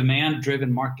it's a demand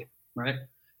driven market, right?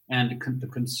 And the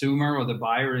consumer or the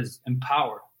buyer is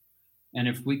empowered. And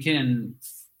if we can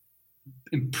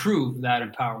improve that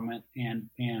empowerment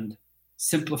and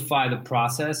simplify the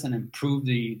process and improve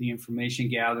the information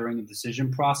gathering and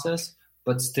decision process,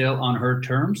 but still on her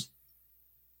terms,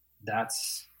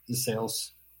 that's the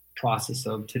sales process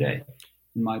of today,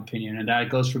 in my opinion. And that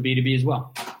goes for B2B as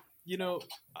well.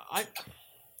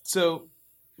 So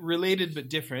related but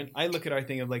different, I look at our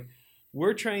thing of like,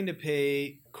 we're trying to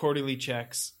pay quarterly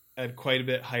checks at quite a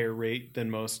bit higher rate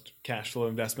than most cash flow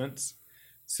investments.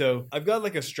 So I've got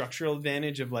like a structural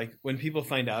advantage of like when people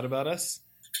find out about us,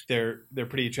 they're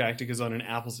pretty attracted because on an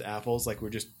apples to apples, like we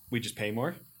just pay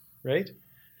more, right?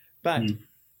 But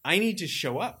I need to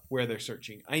show up where they're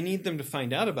searching. I need them to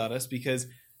find out about us because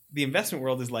the investment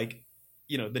world is like,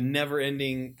 the never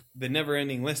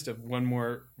ending list of one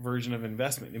more version of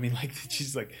investment. I mean, like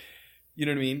she's like, you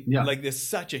know what I mean? Yeah. Like there's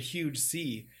such a huge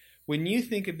sea. When you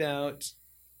think about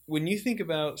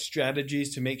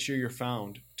strategies to make sure you're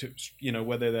found, to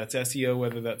whether that's SEO,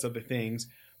 whether that's other things,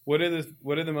 What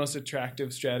are the most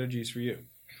attractive strategies for you?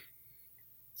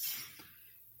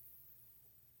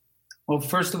 Well,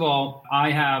 first of all,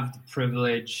 I have the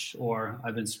privilege, or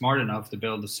I've been smart enough to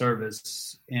build a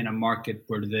service in a market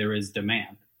where there is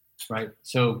demand, right?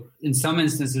 So in some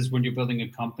instances, when you're building a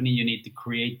company, you need to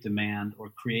create demand or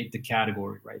create the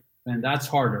category, right? And that's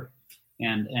harder.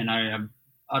 And I have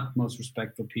utmost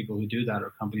respect for people who do that,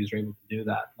 or companies are able to do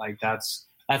that. Like that's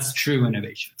true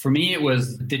innovation. For me, it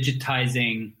was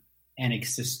digitizing an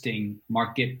existing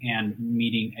market and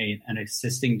meeting an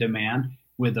existing demand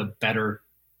with a better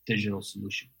digital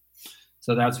solution.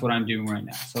 So that's what I'm doing right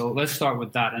now. So let's start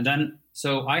with that. And then,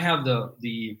 so I have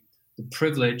the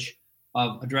privilege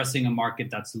of addressing a market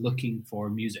that's looking for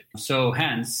music. So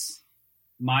hence,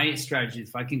 my strategy is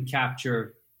if I can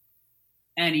capture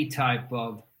any type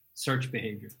of search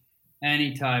behavior,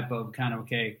 any type of kind of,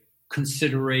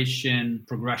 consideration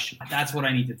progression. That's what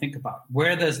I need to think about.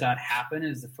 Where does that happen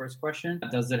is the first question.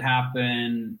 Does it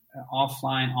happen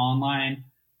offline, online?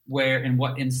 Where, in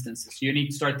what instances? You need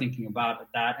to start thinking about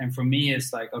that. And for me,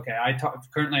 it's like, okay,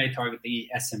 currently I target the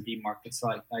SMB markets,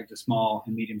 like the small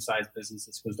and medium-sized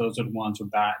businesses, because those are the ones who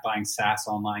are buying SaaS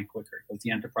online quicker, because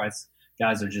the enterprise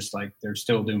guys are just like, they're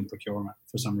still doing procurement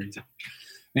for some reason.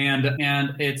 And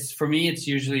it's, for me, it's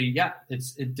usually,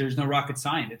 there's no rocket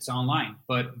science. It's online,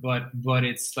 but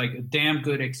it's like a damn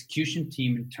good execution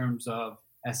team in terms of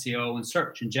SEO and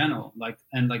search in general,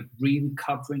 and really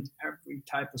covering every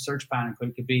type of search pattern.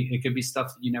 It could be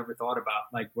stuff that you never thought about,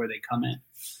 like where they come in,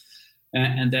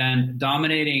 and then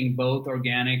dominating both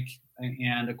organic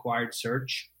and acquired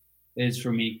search is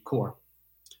for me core.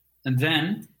 And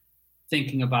then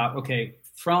thinking about, okay,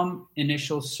 from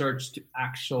initial search to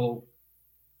actual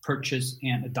purchase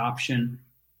and adoption,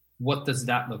 what does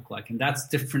that look like? And that's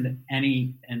different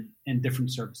in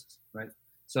different services, right?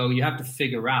 So you have to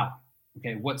figure out,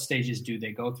 okay, what stages do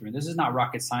they go through? And this is not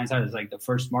rocket science. It's like the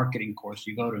first marketing course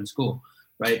you go to in school,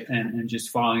 right? And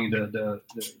just following the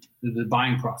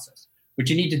buying process. But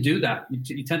you need to do that.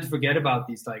 You tend to forget about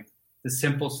these, like the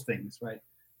simplest things, right?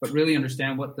 But really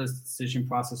understand, what does the decision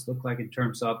process look like in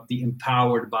terms of the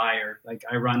empowered buyer? Like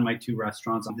I run my 2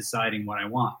 restaurants, I'm deciding what I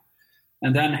want.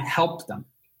 And then help them,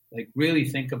 like really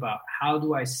think about, how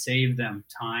do I save them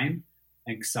time,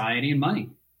 anxiety, and money?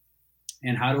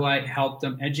 And how do I help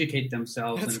them educate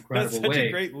themselves in a credible way? That's such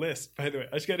a great list, by the way.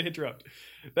 I just got to interrupt.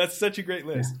 That's such a great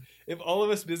list. Yeah. If all of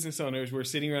us business owners were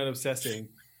sitting around obsessing,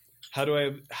 how do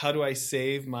I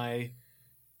save my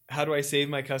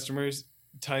customers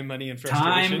time, money, and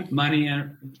frustration?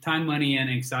 Time, money, and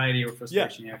anxiety or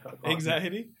frustration. Yeah,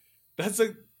 anxiety. That's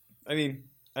I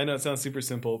know it sounds super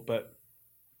simple, but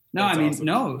no,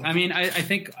 I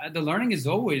think the learning is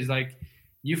always like,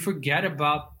 you forget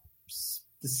about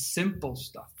the simple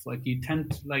stuff. Like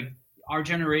our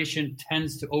generation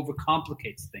tends to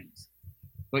overcomplicate things,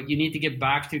 but you need to get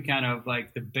back to kind of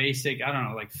like the basic, I don't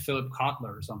know, like Philip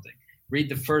Kotler or something. Read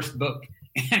the first book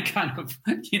and kind of,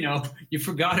 you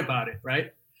forgot about it,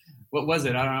 right? What was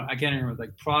it? I don't know. I can't remember,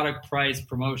 like product, price,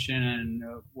 promotion, and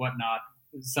whatnot,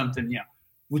 something,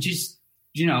 which is,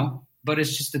 but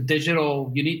it's just a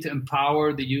digital, you need to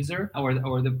empower the user or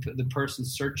the person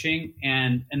searching.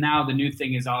 And now the new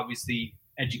thing is obviously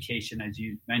education, as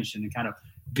you mentioned, and kind of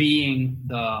being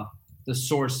the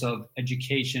source of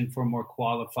education for a more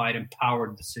qualified,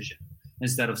 empowered decision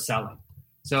instead of selling.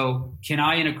 So can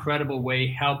I, in a credible way,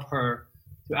 help her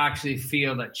to actually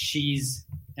feel that she's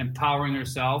empowering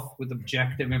herself with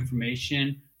objective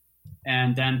information,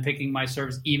 and then picking my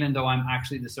service, even though I'm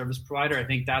actually the service provider? I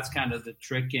think that's kind of the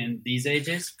trick in these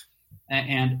ages.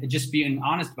 And just being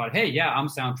honest about, hey, I'm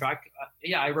Soundtrack.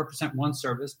 I represent one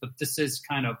service, but this is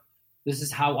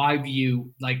how I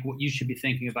view like what you should be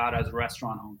thinking about as a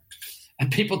restaurant owner.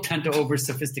 And people tend to over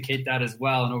sophisticate that as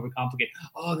well and overcomplicate.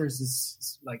 Oh, there's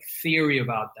this like theory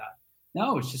about that.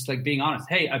 No, it's just like being honest.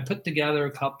 Hey, I put together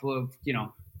a couple of,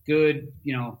 good,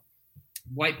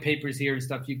 white papers here and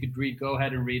stuff you could read. Go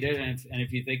ahead and read it. And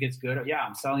if you think it's good,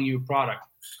 I'm selling you a product.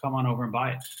 Come on over and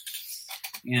buy it.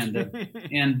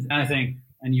 And I think,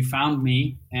 and you found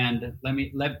me, and let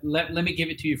me give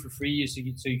it to you for free so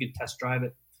you can test drive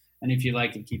it. And if you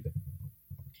like it, keep it.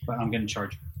 But I'm going to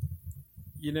charge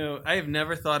you. I have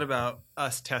never thought about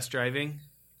us test driving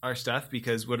our stuff,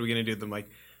 because what are we going to do with them? Like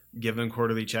give them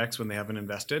quarterly checks when they haven't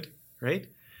invested, right?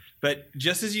 But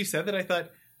just as you said that, I thought,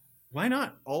 why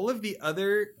not? All of the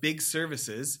other big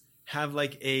services have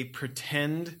like a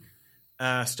pretend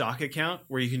stock account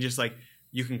where you can just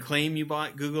you can claim you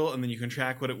bought Google, and then you can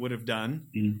track what it would have done.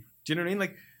 Mm. Do you know what I mean?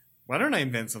 Like, why don't I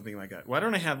invent something like that? Why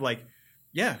don't I have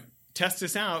test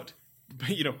this out, but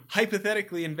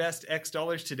hypothetically invest X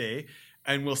dollars today,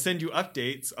 and we'll send you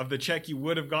updates of the check you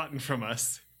would have gotten from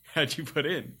us had you put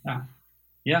in.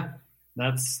 Yeah.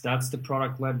 That's the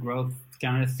product-led growth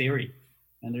kind of theory.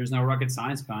 And there's no rocket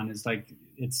science behind it. It's like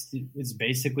it's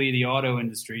basically the auto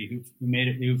industry who made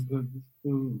it,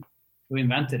 who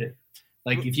invented it.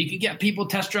 Like if you can get people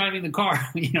test driving the car,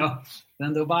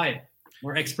 then they'll buy it,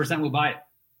 or X% will buy it.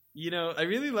 I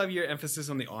really love your emphasis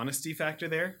on the honesty factor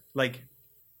there. Like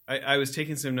I was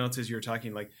taking some notes as you were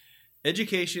talking, like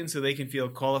education so they can feel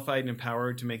qualified and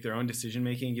empowered to make their own decision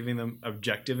making, giving them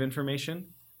objective information.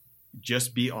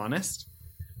 Just be honest.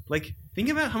 Like think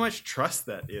about how much trust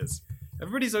that is.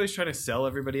 Everybody's always trying to sell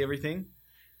everybody everything.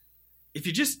 If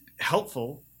you're just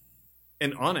helpful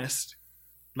and honest,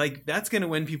 like that's going to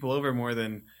win people over more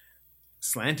than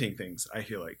slanting things, I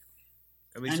feel like.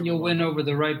 At least and you'll win over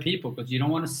the right people, because you don't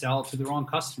want to sell to the wrong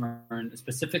customer, and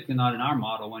specifically not in our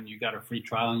model when you got a free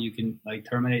trial and you can like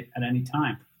terminate at any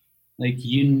time. Like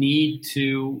you need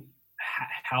to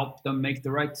help them make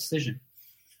the right decision.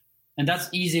 And that's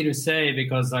easy to say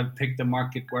because I've picked a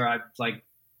market where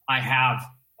I have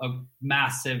a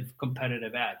massive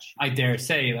competitive edge. I dare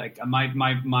say like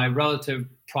my relative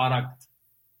product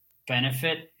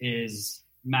benefit is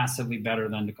massively better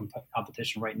than the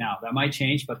competition right now. That might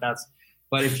change, but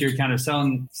if you're kind of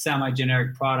selling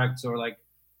semi-generic products or like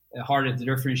harder to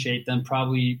differentiate, then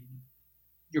probably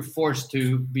you're forced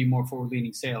to be more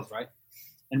forward-leaning sales, right?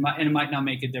 And it might not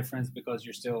make a difference because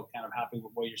you're still kind of happy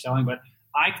with what you're selling. But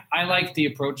I like the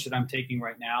approach that I'm taking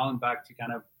right now. And back to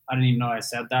kind of, I don't even know I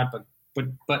said that, but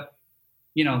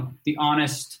the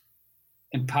honest,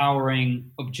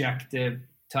 empowering, objective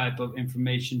type of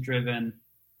information-driven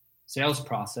sales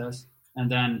process,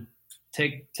 and then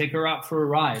take her out for a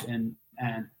ride and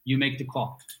you make the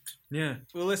call. Yeah.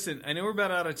 Well, listen, I know we're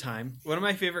about out of time. One of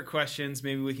my favorite questions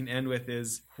maybe we can end with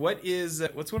is,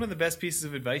 what's one of the best pieces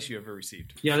of advice you ever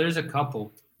received? Yeah, there's a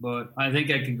couple, but I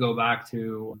think I could go back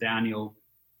to Daniel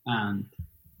and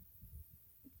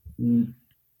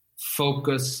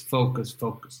focus.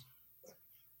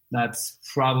 That's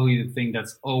probably the thing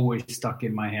that's always stuck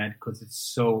in my head because it's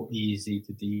so easy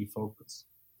to defocus.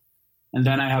 And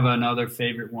then I have another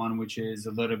favorite one, which is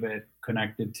a little bit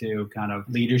connected to kind of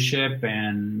leadership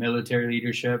and military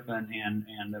leadership. And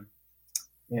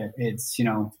it's,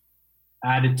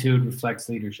 attitude reflects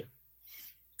leadership.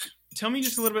 Tell me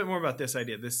just a little bit more about this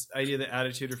idea that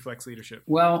attitude reflects leadership.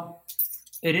 Well,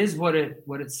 it is what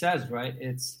it says, right?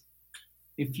 It's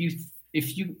if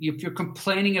you're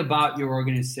complaining about your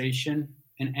organization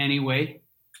in any way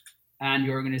and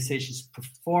your organization's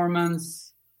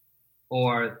performance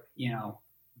or,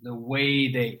 the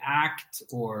way they act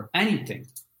or anything,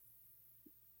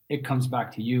 it comes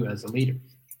back to you as a leader.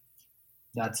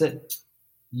 That's it.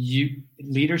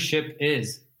 Leadership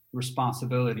is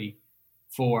responsibility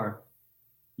for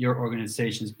your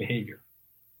organization's behavior.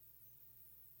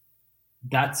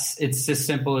 It's as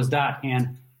simple as that.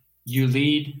 And you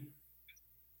lead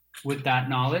with that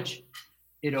knowledge,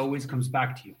 it always comes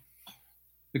back to you.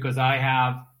 Because I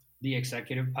have the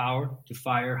executive power to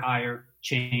fire, hire,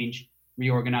 change,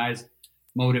 reorganize,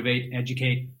 motivate,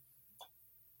 educate,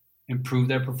 improve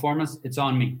their performance. It's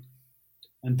on me.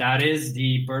 And that is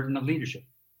the burden of leadership.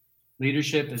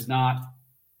 Leadership is not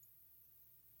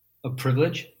a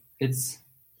privilege. It's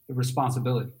a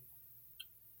responsibility.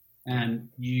 And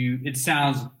it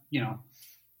sounds,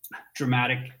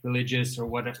 dramatic, religious or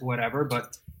whatever,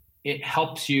 but it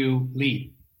helps you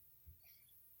lead.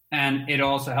 And it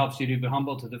also helps you to be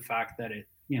humble to the fact that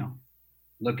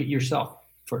look at yourself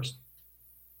first.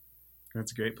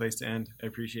 That's a great place to end. I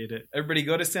appreciate it. Everybody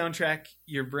go to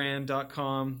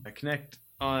soundtrackyourbrand.com, connect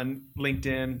on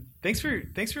LinkedIn. Thanks for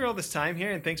all this time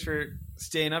here, and thanks for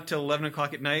staying up till 11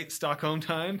 o'clock at night, Stockholm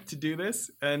time, to do this.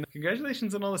 And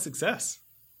congratulations on all the success.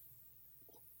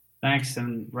 Thanks,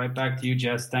 and right back to you,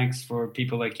 Jess. Thanks for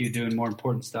people like you doing more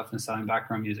important stuff than selling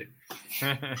background music.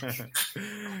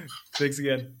 Thanks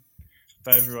again.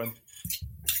 Bye, everyone.